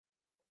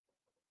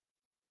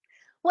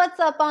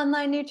What's up,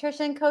 online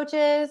nutrition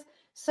coaches?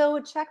 So,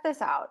 check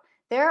this out.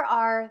 There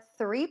are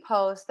 3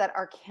 posts that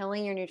are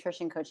killing your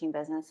nutrition coaching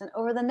business. And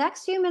over the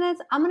next few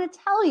minutes, I'm going to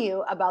tell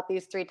you about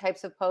these 3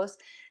 types of posts.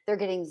 They're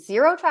getting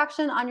zero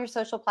traction on your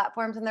social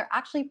platforms, and they're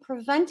actually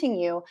preventing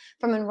you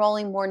from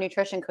enrolling more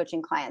nutrition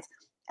coaching clients.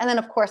 And then,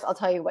 of course, I'll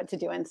tell you what to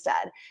do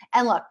instead.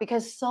 And look,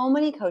 because so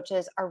many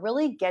coaches are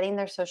really getting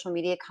their social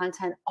media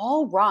content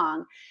all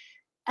wrong,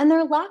 and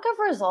their lack of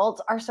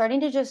results are starting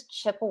to just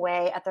chip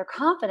away at their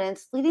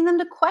confidence, leading them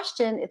to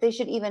question if they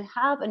should even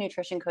have a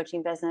nutrition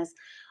coaching business.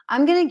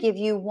 I'm going to give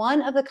you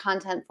one of the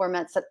content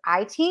formats that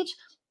I teach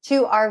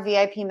to our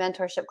VIP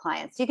mentorship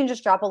clients. You can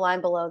just drop a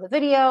line below the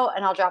video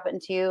and I'll drop it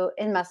into you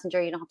in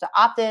Messenger. You don't have to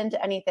opt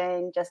into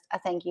anything, just a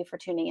thank you for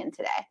tuning in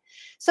today.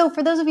 So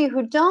for those of you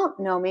who don't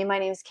know me, my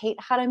name is Kate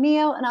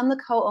Jaramillo and I'm the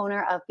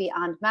co-owner of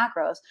Beyond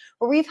Macros,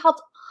 where we've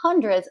helped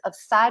hundreds of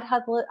side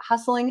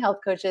hustling health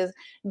coaches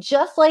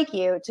just like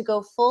you to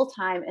go full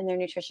time in their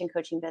nutrition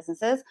coaching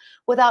businesses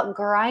without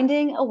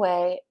grinding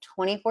away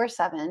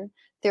 24/7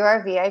 through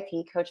our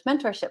VIP coach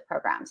mentorship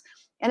programs.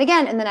 And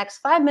again, in the next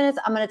 5 minutes,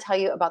 I'm going to tell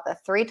you about the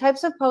 3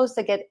 types of posts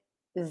that get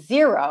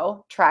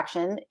zero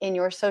traction in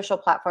your social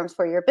platforms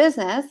for your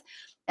business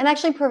and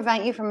actually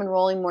prevent you from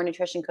enrolling more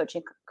nutrition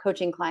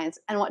coaching clients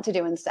and what to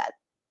do instead.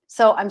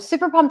 So I'm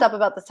super pumped up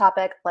about this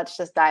topic. Let's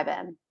just dive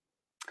in.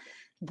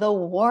 The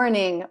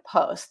warning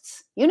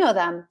posts. You know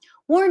them.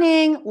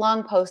 Warning,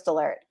 long post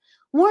alert.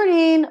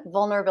 Warning,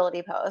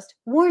 vulnerability post.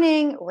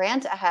 Warning,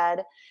 rant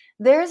ahead.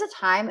 There's a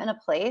time and a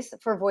place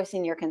for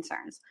voicing your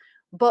concerns.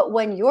 But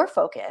when your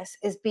focus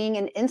is being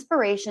an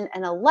inspiration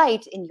and a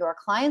light in your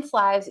clients'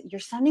 lives, you're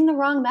sending the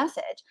wrong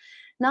message.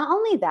 Not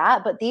only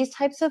that, but these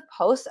types of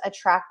posts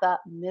attract the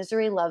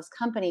misery loves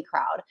company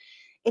crowd.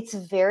 It's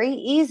very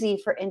easy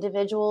for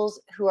individuals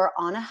who are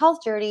on a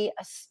health journey,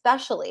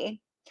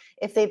 especially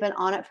if they've been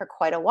on it for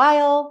quite a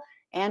while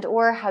and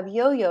or have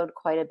yo-yoed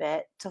quite a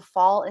bit, to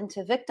fall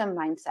into victim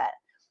mindset.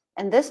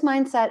 And this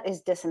mindset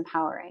is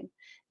disempowering.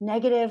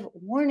 Negative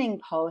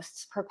warning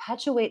posts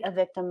perpetuate a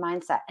victim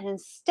mindset. And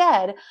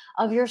instead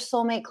of your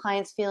soulmate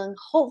clients feeling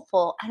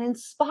hopeful and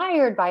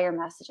inspired by your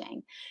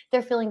messaging,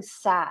 they're feeling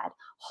sad,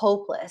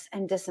 hopeless,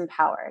 and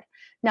disempowered.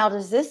 Now,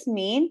 does this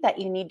mean that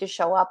you need to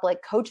show up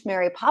like Coach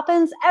Mary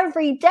Poppins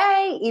every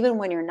day, even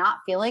when you're not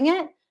feeling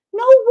it?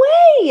 No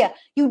way.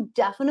 You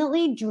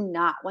definitely do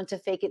not want to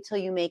fake it till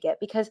you make it,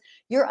 because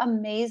your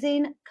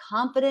amazing,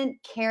 confident,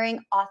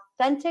 caring,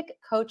 authentic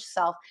coach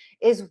self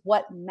is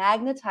what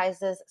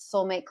magnetizes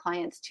soulmate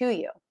clients to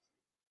you.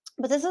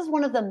 But this is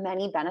one of the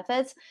many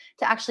benefits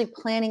to actually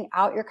planning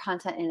out your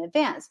content in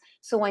advance.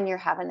 So when you're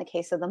having the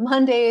case of the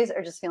Mondays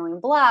or just feeling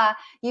blah,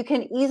 you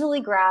can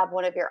easily grab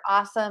one of your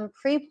awesome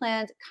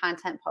pre-planned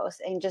content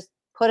posts and just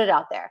put it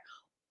out there.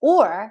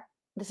 Or,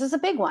 this is a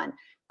big one,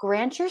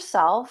 grant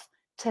yourself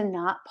to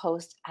not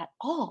post at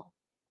all.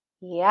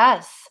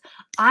 Yes,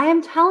 I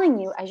am telling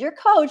you, as your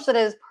coach, that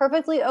it is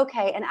perfectly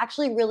okay and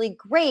actually really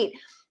great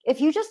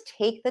if you just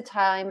take the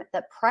time,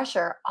 the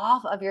pressure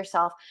off of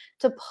yourself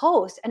to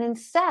post and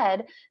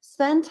instead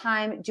spend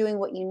time doing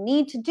what you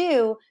need to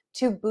do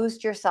to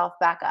boost yourself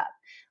back up.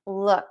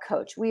 Look,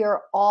 coach, we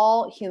are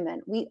all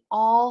human. We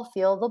all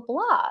feel the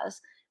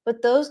blahs.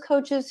 But those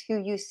coaches who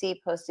you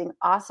see posting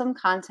awesome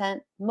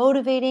content,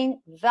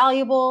 motivating,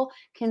 valuable,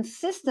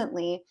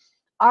 consistently,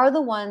 are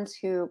the ones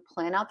who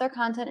plan out their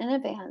content in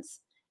advance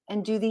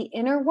and do the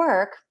inner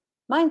work,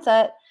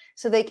 mindset,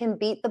 so they can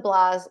beat the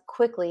blahs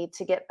quickly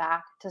to get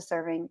back to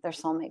serving their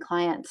soulmate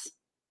clients.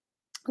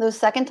 Those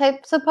second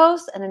types of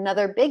posts, and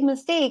another big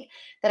mistake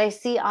that I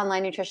see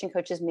online nutrition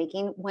coaches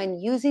making when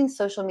using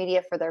social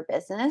media for their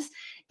business,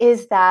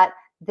 is that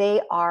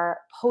they are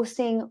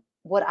posting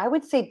what I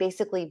would say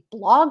basically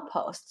blog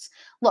posts.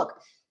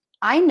 Look,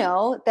 I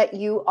know that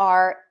you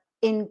are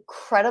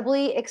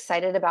incredibly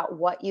excited about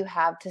what you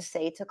have to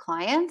say to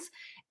clients,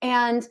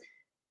 and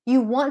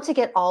you want to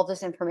get all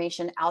this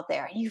information out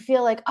there. You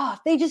feel like, oh, if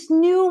they just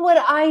knew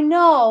what I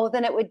know,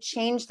 then it would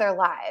change their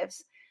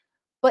lives.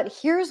 But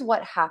here's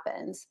what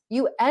happens.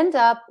 You end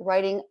up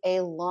writing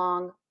a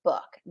long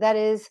book that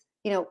is,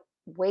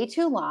 way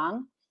too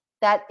long,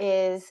 that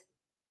is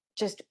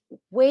just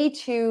way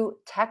too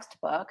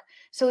textbook.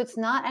 So it's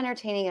not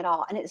entertaining at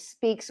all. And it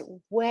speaks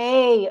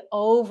way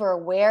over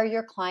where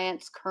your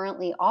clients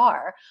currently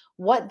are,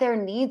 what their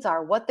needs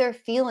are, what they're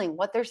feeling,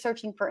 what they're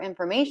searching for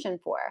information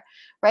for,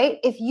 right?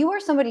 If you are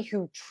somebody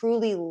who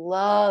truly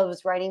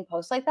loves writing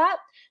posts like that,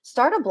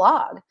 start a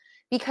blog,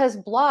 because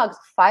blogs,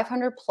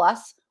 500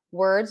 plus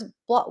word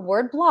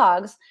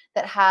blogs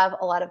that have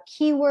a lot of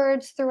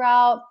keywords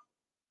throughout,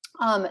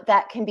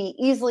 that can be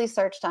easily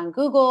searched on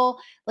Google.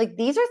 Like,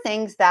 these are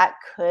things that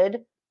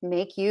could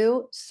make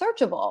you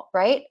searchable,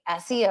 right?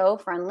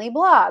 SEO friendly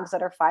blogs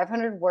that are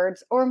 500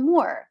 words or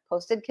more.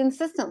 posted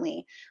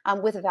consistently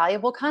with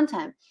valuable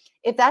content.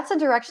 If that's a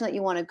direction that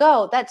you want to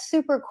go, that's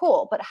super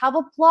cool. But have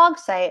a blog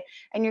site,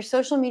 and your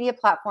social media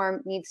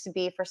platform needs to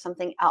be for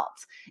something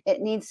else.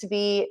 It needs to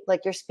be like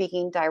you're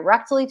speaking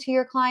directly to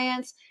your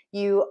clients.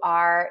 You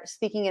are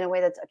speaking in a way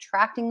that's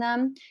attracting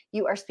them.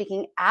 You are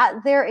speaking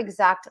at their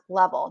exact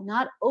level,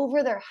 not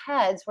over their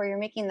heads where you're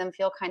making them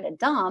feel kind of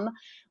dumb.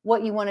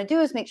 What you want to do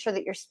is make sure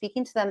that you're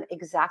speaking to them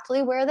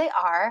exactly where they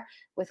are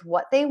with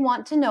what they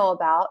want to know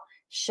about.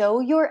 Show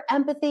your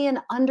empathy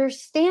and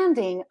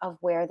understanding of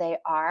where they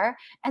are,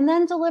 and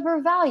then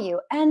deliver value.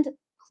 And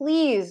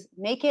please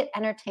make it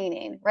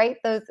entertaining, right?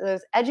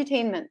 Those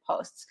edutainment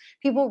posts.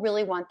 People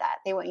really want that.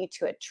 They want you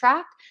to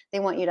attract, they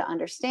want you to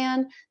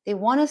understand, they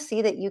want to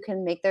see that you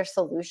can make their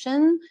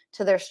solution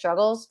to their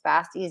struggles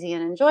fast, easy,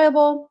 and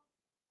enjoyable.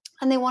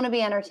 And they want to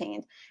be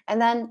entertained.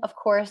 And then, of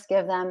course,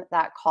 give them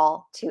that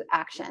call to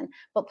action.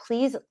 But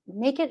please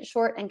make it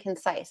short and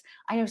concise.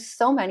 I know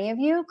so many of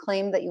you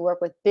claim that you work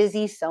with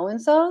busy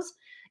so-and-sos.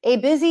 A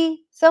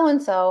busy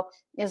so-and-so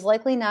is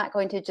likely not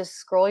going to just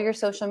scroll your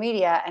social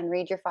media and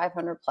read your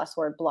 500 plus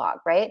word blog,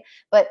 right?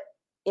 But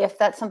if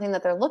that's something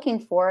that they're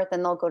looking for,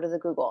 then they'll go to the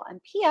Google. And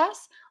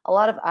P.S., a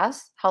lot of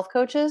us health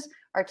coaches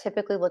are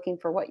typically looking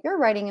for what you're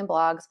writing in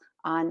blogs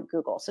on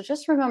Google. So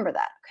just remember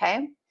that,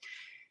 okay?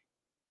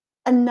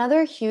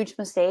 Another huge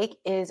mistake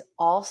is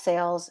all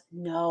sales,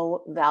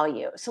 no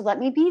value. So let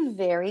me be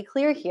very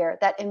clear here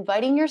that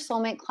inviting your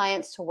soulmate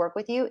clients to work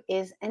with you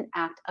is an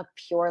act of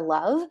pure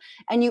love.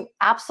 And you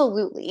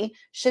absolutely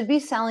should be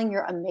selling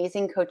your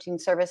amazing coaching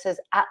services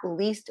at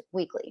least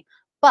weekly.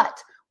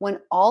 But when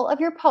all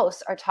of your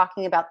posts are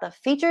talking about the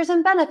features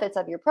and benefits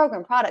of your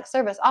program, product,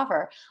 service,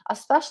 offer,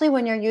 especially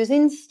when you're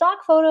using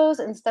stock photos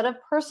instead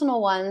of personal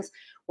ones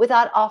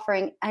without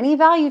offering any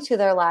value to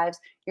their lives,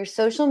 your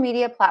social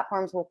media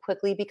platforms will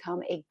quickly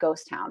become a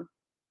ghost town.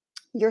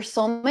 Your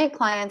soulmate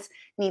clients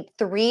need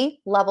 3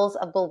 levels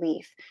of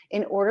belief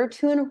in order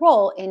to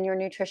enroll in your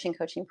nutrition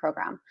coaching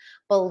program.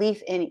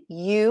 Belief in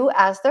you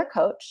as their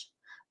coach,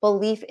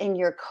 belief in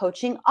your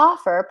coaching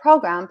offer,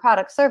 program,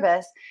 product,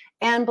 service,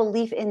 and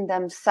belief in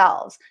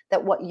themselves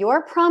that what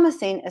you're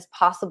promising is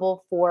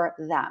possible for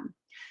them.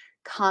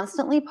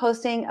 Constantly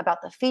posting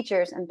about the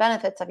features and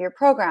benefits of your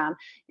program,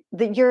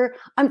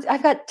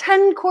 I've got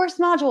 10 course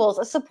modules,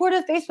 a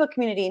supportive Facebook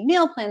community,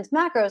 meal plans,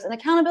 macros, an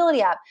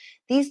accountability app.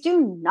 These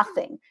do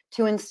nothing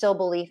to instill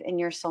belief in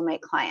your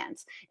soulmate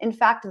clients. In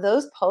fact,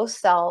 those posts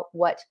sell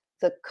what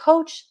the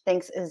coach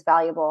thinks is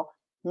valuable,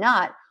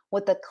 not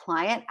what the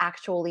client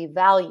actually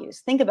values.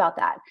 Think about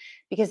that,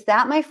 because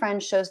that, my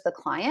friend, shows the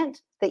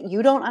client that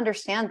you don't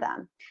understand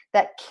them.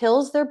 That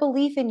kills their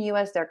belief in you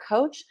as their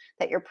coach,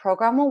 that your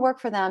program will work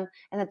for them,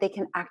 and that they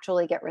can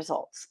actually get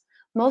results.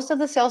 Most of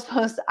the sales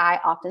posts I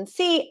often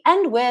see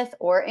end with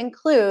or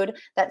include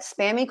that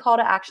spammy call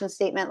to action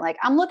statement like,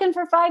 I'm looking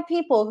for 5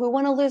 people who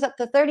want to lose up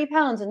to 30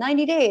 pounds in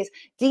 90 days.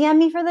 DM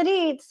me for the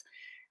deets.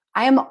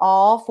 I am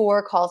all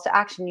for calls to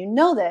action. You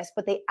know this,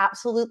 but they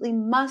absolutely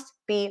must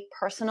be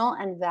personal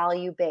and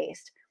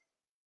value-based.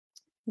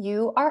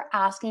 You are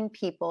asking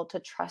people to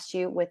trust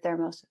you with their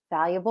most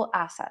valuable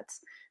assets,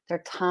 their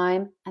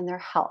time and their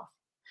health.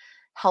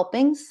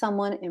 Helping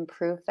someone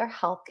improve their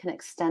health can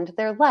extend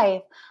their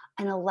life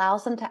and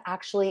allows them to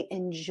actually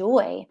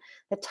enjoy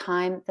the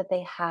time that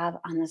they have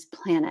on this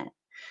planet.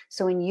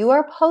 So when you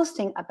are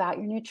posting about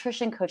your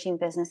nutrition coaching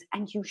business,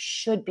 and you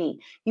should be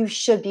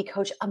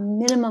coach a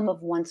minimum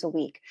of once a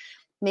week.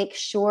 Make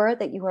sure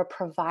that you are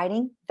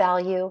providing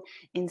value,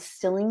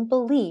 instilling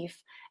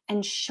belief,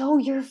 and show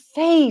your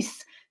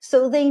face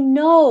so they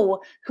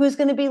know who's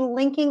going to be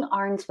linking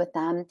arms with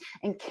them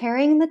and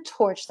carrying the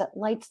torch that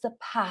lights the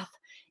path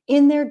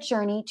in their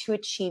journey to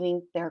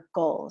achieving their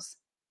goals.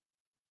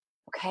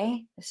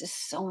 Okay? This is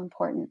so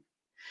important.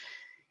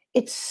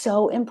 It's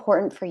so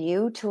important for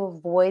you to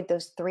avoid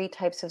those 3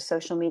 types of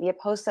social media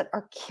posts that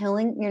are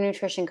killing your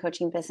nutrition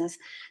coaching business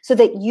so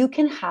that you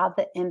can have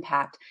the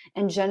impact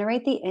and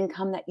generate the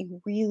income that you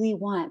really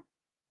want.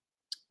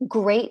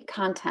 Great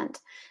content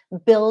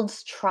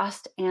builds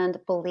trust and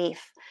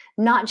belief,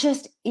 not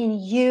just in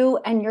you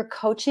and your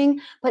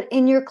coaching, but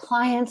in your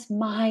clients'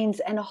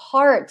 minds and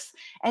hearts.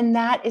 And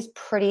that is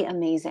pretty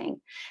amazing.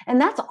 And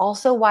that's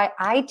also why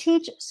I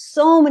teach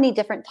so many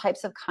different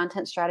types of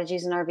content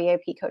strategies in our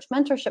VIP Coach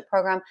Mentorship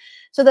Program,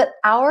 so that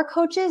our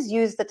coaches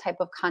use the type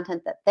of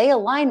content that they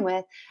align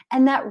with,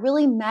 and that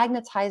really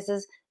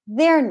magnetizes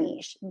their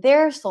niche,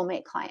 their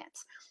soulmate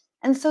clients.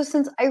 And so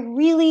since I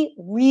really,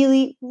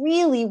 really,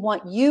 really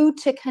want you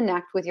to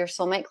connect with your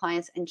soulmate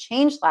clients and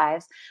change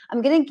lives,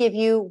 I'm going to give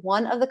you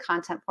one of the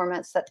content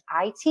formats that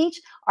I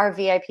teach our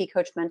VIP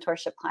Coach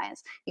Mentorship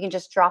clients. You can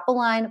just drop a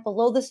line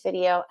below this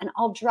video and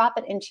I'll drop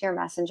it into your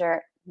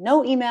messenger.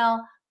 No email,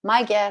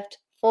 my gift,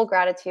 full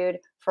gratitude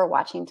for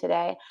watching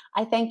today.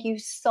 I thank you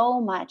so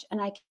much,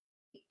 and I can't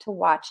wait to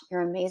watch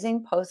your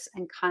amazing posts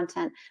and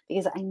content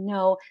because I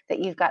know that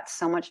you've got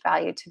so much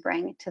value to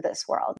bring to this world.